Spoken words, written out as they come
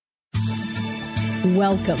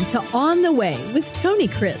Welcome to On the Way with Tony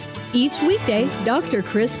Crisp. Each weekday, Dr.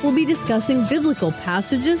 Crisp will be discussing biblical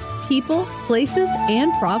passages, people, places,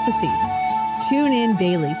 and prophecies. Tune in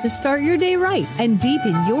daily to start your day right and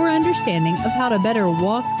deepen your understanding of how to better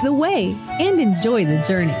walk the way and enjoy the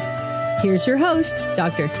journey. Here's your host,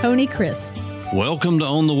 Dr. Tony Crisp. Welcome to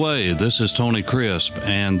On the Way. This is Tony Crisp,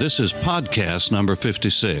 and this is podcast number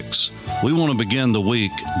 56. We want to begin the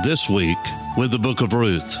week this week with the book of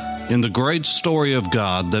Ruth. In the great story of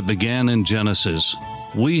God that began in Genesis,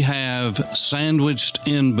 we have sandwiched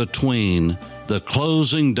in between the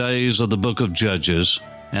closing days of the book of Judges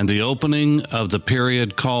and the opening of the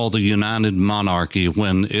period called the United Monarchy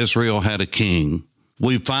when Israel had a king.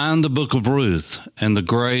 We find the book of Ruth and the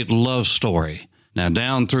great love story. Now,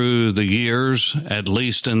 down through the years, at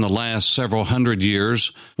least in the last several hundred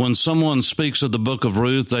years, when someone speaks of the book of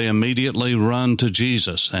Ruth, they immediately run to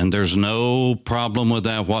Jesus, and there's no problem with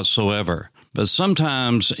that whatsoever. But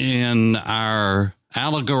sometimes in our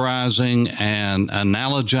allegorizing and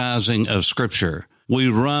analogizing of Scripture, we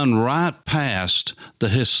run right past the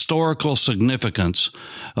historical significance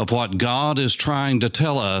of what God is trying to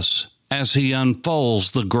tell us as He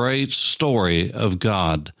unfolds the great story of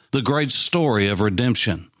God, the great story of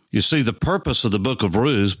redemption. You see, the purpose of the book of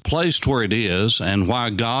Ruth, placed where it is, and why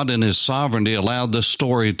God in His sovereignty allowed this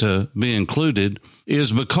story to be included,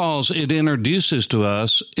 is because it introduces to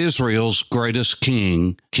us Israel's greatest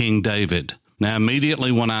king, King David. Now,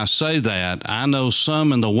 immediately when I say that, I know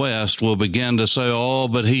some in the West will begin to say, oh,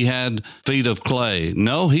 but he had feet of clay.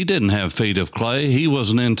 No, he didn't have feet of clay. He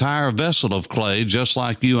was an entire vessel of clay, just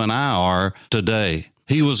like you and I are today.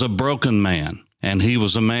 He was a broken man, and he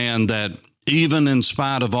was a man that, even in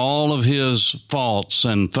spite of all of his faults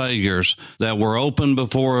and failures that were open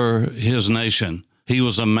before his nation, he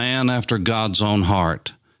was a man after God's own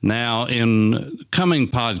heart. Now, in coming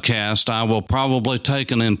podcast, I will probably take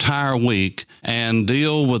an entire week and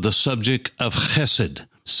deal with the subject of chesed,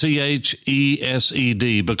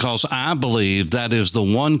 C-H-E-S-E-D, because I believe that is the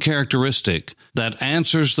one characteristic that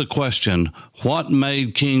answers the question, what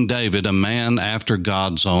made King David a man after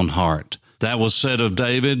God's own heart? That was said of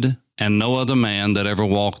David and no other man that ever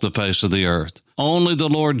walked the face of the earth. Only the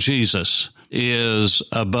Lord Jesus is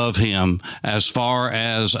above him as far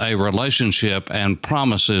as a relationship and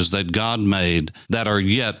promises that God made that are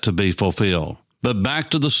yet to be fulfilled. But back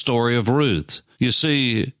to the story of Ruth. You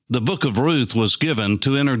see, the book of Ruth was given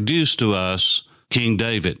to introduce to us King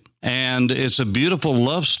David, and it's a beautiful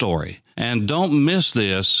love story. And don't miss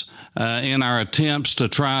this in our attempts to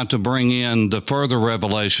try to bring in the further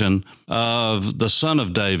revelation of the Son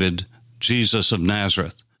of David, Jesus of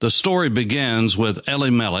Nazareth. The story begins with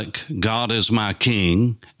Elimelech, God is my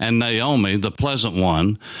king, and Naomi, the pleasant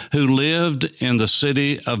one, who lived in the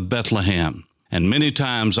city of Bethlehem. And many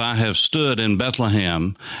times I have stood in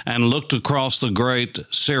Bethlehem and looked across the great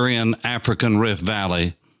Syrian-African Rift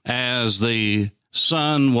Valley as the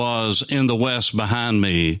sun was in the west behind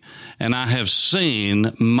me, and I have seen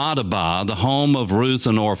Madaba, the home of Ruth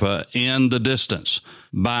and Orpah, in the distance.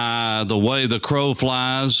 By the way the crow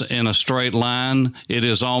flies in a straight line, it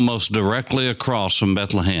is almost directly across from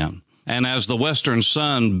Bethlehem. And as the western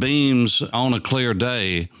sun beams on a clear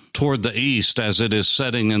day toward the east as it is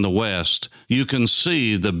setting in the west, you can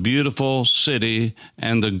see the beautiful city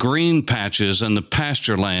and the green patches and the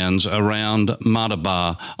pasture lands around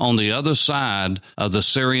Madaba on the other side of the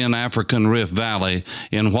Syrian-African Rift Valley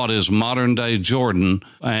in what is modern-day Jordan,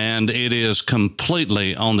 and it is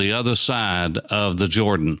completely on the other side of the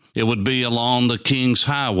Jordan. It would be along the King's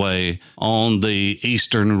Highway on the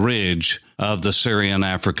eastern ridge of the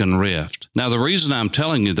Syrian-African Rift. Now, the reason I'm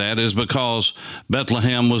telling you that is because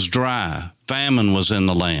Bethlehem was dry. Famine was in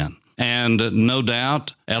the land. And no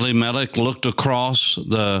doubt, Elimelech looked across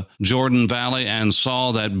the Jordan Valley and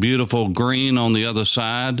saw that beautiful green on the other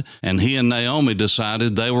side, and he and Naomi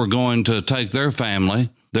decided they were going to take their family,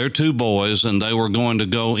 their two boys, and they were going to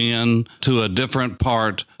go in to a different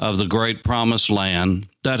part of the great promised land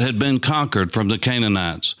that had been conquered from the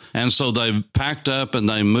Canaanites. And so they packed up and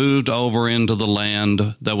they moved over into the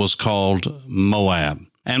land that was called Moab.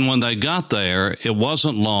 And when they got there, it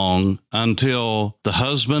wasn't long until the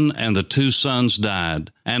husband and the two sons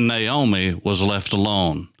died, and Naomi was left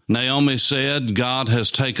alone. Naomi said, God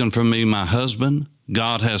has taken from me my husband.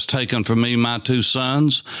 God has taken from me my two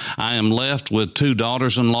sons. I am left with two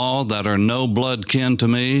daughters-in-law that are no blood kin to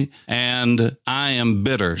me, and I am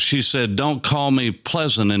bitter. She said, don't call me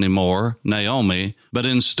pleasant anymore, Naomi, but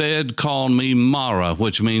instead call me Mara,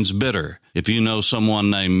 which means bitter. If you know someone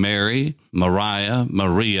named Mary, Mariah,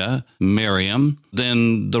 Maria, Miriam,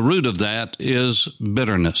 then the root of that is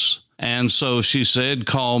bitterness. And so she said,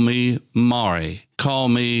 call me Mari. call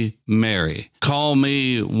me Mary. Call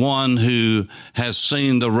me one who has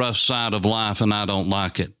seen the rough side of life and I don't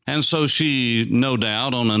like it. And so she, no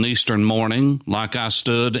doubt, on an Eastern morning, like I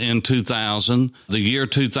stood in 2000, the year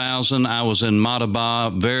 2000, I was in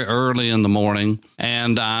Madaba very early in the morning,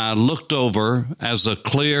 and I looked over as the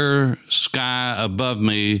clear sky above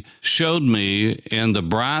me showed me in the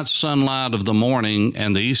bright sunlight of the morning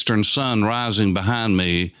and the eastern sun rising behind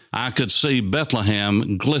me, I could see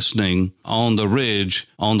Bethlehem glistening on the ridge,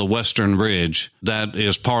 on the western ridge that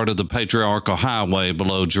is part of the Patriarchal Highway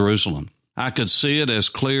below Jerusalem. I could see it as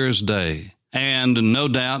clear as day. And no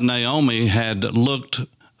doubt Naomi had looked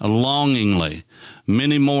longingly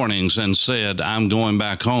many mornings and said, I'm going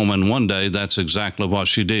back home. And one day that's exactly what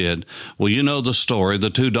she did. Well, you know the story. The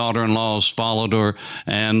two daughter-in-laws followed her,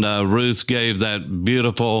 and Ruth gave that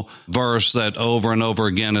beautiful verse that over and over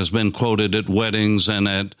again has been quoted at weddings and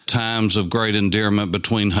at times of great endearment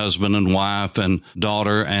between husband and wife and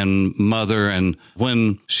daughter and mother. And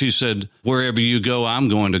when she said, wherever you go, I'm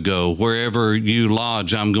going to go. Wherever you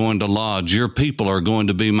lodge, I'm going to lodge. Your people are going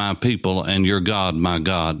to be my people, and your God, my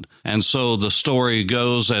God. And so the story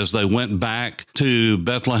goes, as they went back to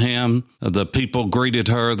Bethlehem, the people greeted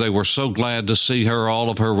her. They were so glad to see her,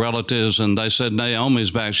 all of her relatives, and they said,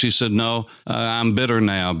 Naomi's back. She said, no, I'm bitter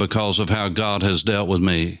now because of how God has dealt with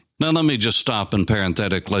me. Now, let me just stop and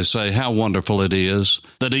parenthetically say how wonderful it is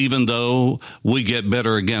that even though we get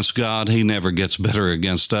bitter against God, he never gets bitter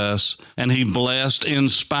against us. And he blessed in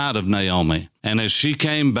spite of Naomi. And as she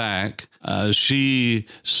came back, she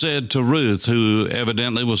said to Ruth, who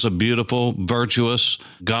evidently was a beautiful, virtuous,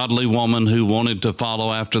 godly woman who wanted to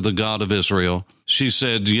follow after the God of Israel, she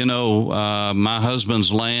said, my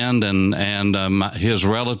husband's land and his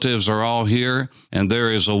relatives are all here, and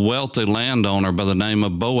there is a wealthy landowner by the name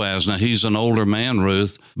of Boaz. Now, he's an older man,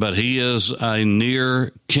 Ruth, but he is a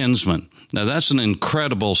near kinsman. Now, that's an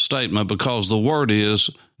incredible statement because the word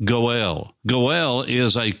is Goel. Goel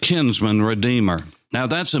is a kinsman redeemer. Now,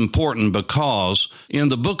 that's important because in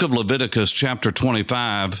the book of Leviticus, chapter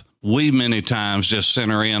 25, we many times just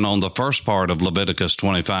center in on the first part of Leviticus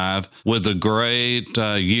 25 with the great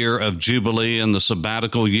year of Jubilee and the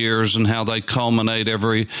sabbatical years and how they culminate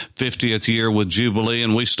every 50th year with Jubilee,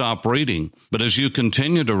 and we stop reading. But as you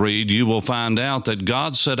continue to read, you will find out that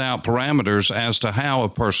God set out parameters as to how a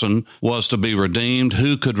person was to be redeemed,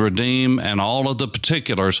 who could redeem, and all of the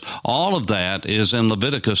particulars. All of that is in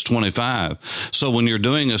Leviticus 25. So when you're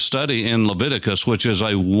doing a study in Leviticus, which is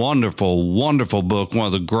a wonderful, wonderful book, one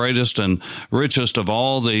of the greatest and richest of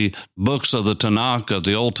all the books of the Tanakh, of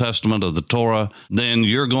the Old Testament, of the Torah, then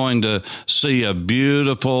you're going to see a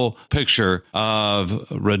beautiful picture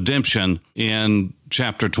of redemption in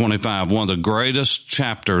chapter 25, one of the greatest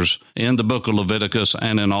chapters in the book of Leviticus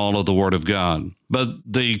and in all of the Word of God. But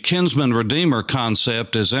the kinsman redeemer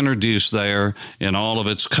concept is introduced there in all of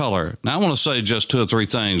its color. Now, I want to say just two or three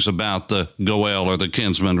things about the Goel, or the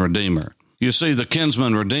kinsman redeemer. You see, the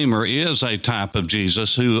kinsman redeemer is a type of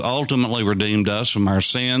Jesus who ultimately redeemed us from our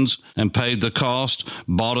sins and paid the cost,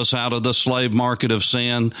 bought us out of the slave market of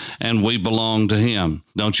sin, and we belong to him.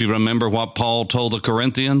 Don't you remember what Paul told the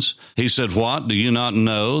Corinthians? He said, what? Do you not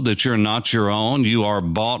know that you're not your own? You are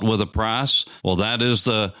bought with a price? Well, that is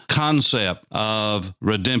the concept of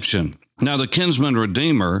redemption. Now, the kinsman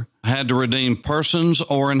redeemer had to redeem persons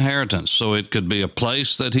or inheritance. So it could be a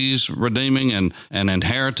place that he's redeeming, and an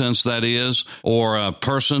inheritance, that is, or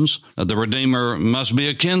persons. The redeemer must be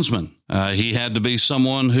a kinsman. He had to be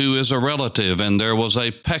someone who is a relative, and there was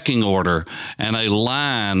a pecking order and a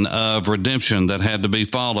line of redemption that had to be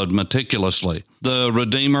followed meticulously. The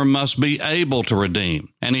Redeemer must be able to redeem,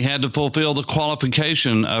 and he had to fulfill the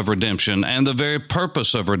qualification of redemption and the very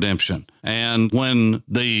purpose of redemption. And when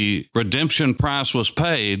the redemption price was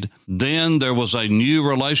paid, then there was a new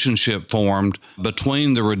relationship formed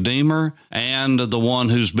between the Redeemer and the one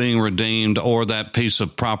who's being redeemed, or that piece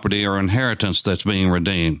of property or inheritance that's being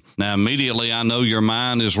redeemed. Now, immediately, I know your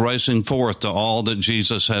mind is racing forth to all that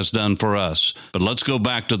Jesus has done for us. But let's go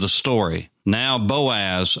back to the story. Now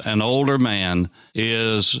Boaz, an older man,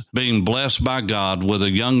 is being blessed by God with a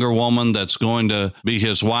younger woman that's going to be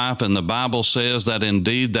his wife. And the Bible says that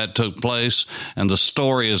indeed that took place. And the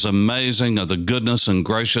story is amazing of the goodness and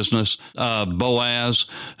graciousness of Boaz,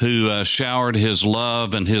 who showered his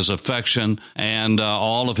love and his affection and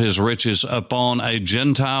all of his riches upon a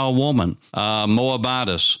Gentile woman,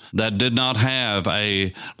 Moabitess, that did not have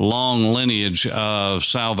a long lineage of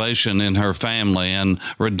salvation in her family and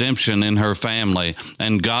redemption in her her family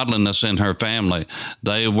and godliness in her family.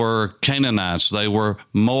 They were Canaanites. They were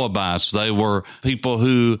Moabites. They were people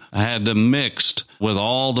who had mixed with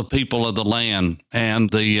all the people of the land,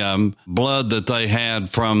 and the blood that they had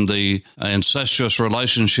from the incestuous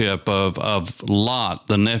relationship of Lot,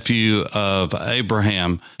 the nephew of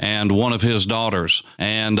Abraham, and one of his daughters,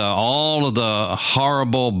 and all of the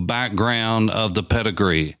horrible background of the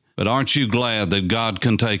pedigree. But aren't you glad that God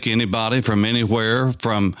can take anybody from anywhere,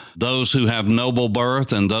 from those who have noble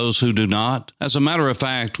birth and those who do not? As a matter of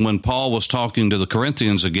fact, when Paul was talking to the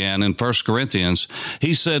Corinthians again in 1 Corinthians,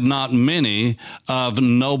 he said not many of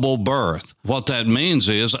noble birth. What that means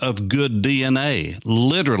is of good DNA.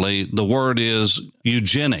 Literally, the word is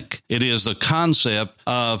eugenic. It is the concept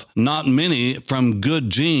of not many from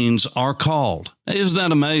good genes are called. Isn't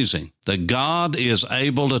that amazing? That God is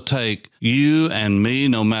able to take you and me,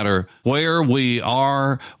 no matter where we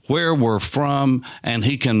are, where we're from, and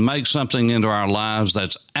He can make something into our lives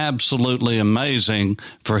that's absolutely amazing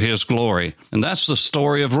for His glory. And that's the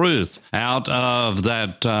story of Ruth. Out of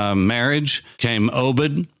that marriage came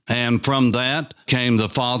Obed, and from that came the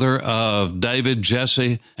father of David,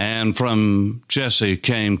 Jesse, and from Jesse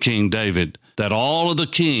came King David. That all of the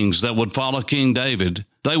kings that would follow King David,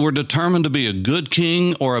 they were determined to be a good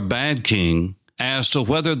king or a bad king as to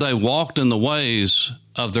whether they walked in the ways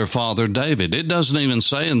of their father David. It doesn't even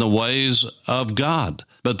say in the ways of God,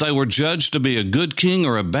 but they were judged to be a good king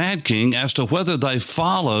or a bad king as to whether they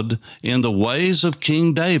followed in the ways of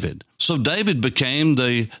King David. So David became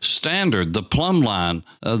the standard, the plumb line,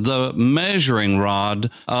 the measuring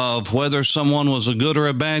rod of whether someone was a good or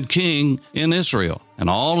a bad king in Israel. And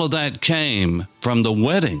all of that came from the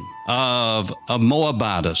wedding of a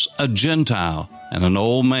Moabitess, a Gentile, and an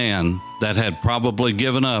old man that had probably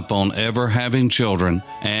given up on ever having children,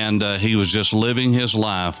 and he was just living his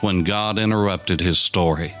life when God interrupted his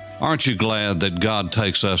story. Aren't you glad that God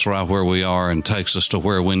takes us right where we are and takes us to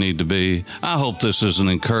where we need to be? I hope this is an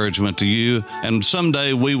encouragement to you, and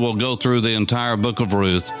someday we will go through the entire book of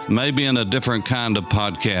Ruth, maybe in a different kind of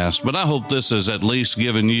podcast, but I hope this has at least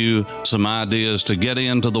given you some ideas to get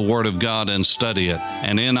into the Word of God and study it.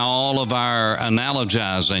 And in all of our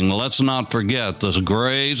analogizing, let's not forget the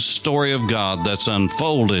great story of God that's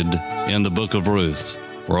unfolded in the book of Ruth.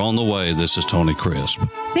 We're on the way. This is Tony Crisp.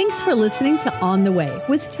 Thanks for listening to On the Way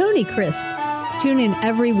with Tony Crisp. Tune in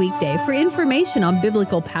every weekday for information on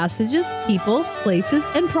biblical passages, people, places,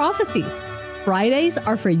 and prophecies. Fridays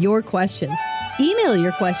are for your questions. Email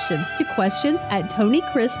your questions to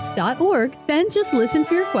questions@tonycrisp.org. Then just listen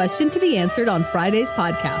for your question to be answered on Friday's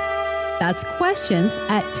podcast. That's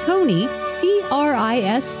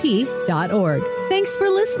questions@tonycrisp.org. Thanks for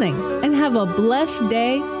listening and have a blessed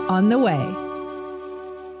day on the way.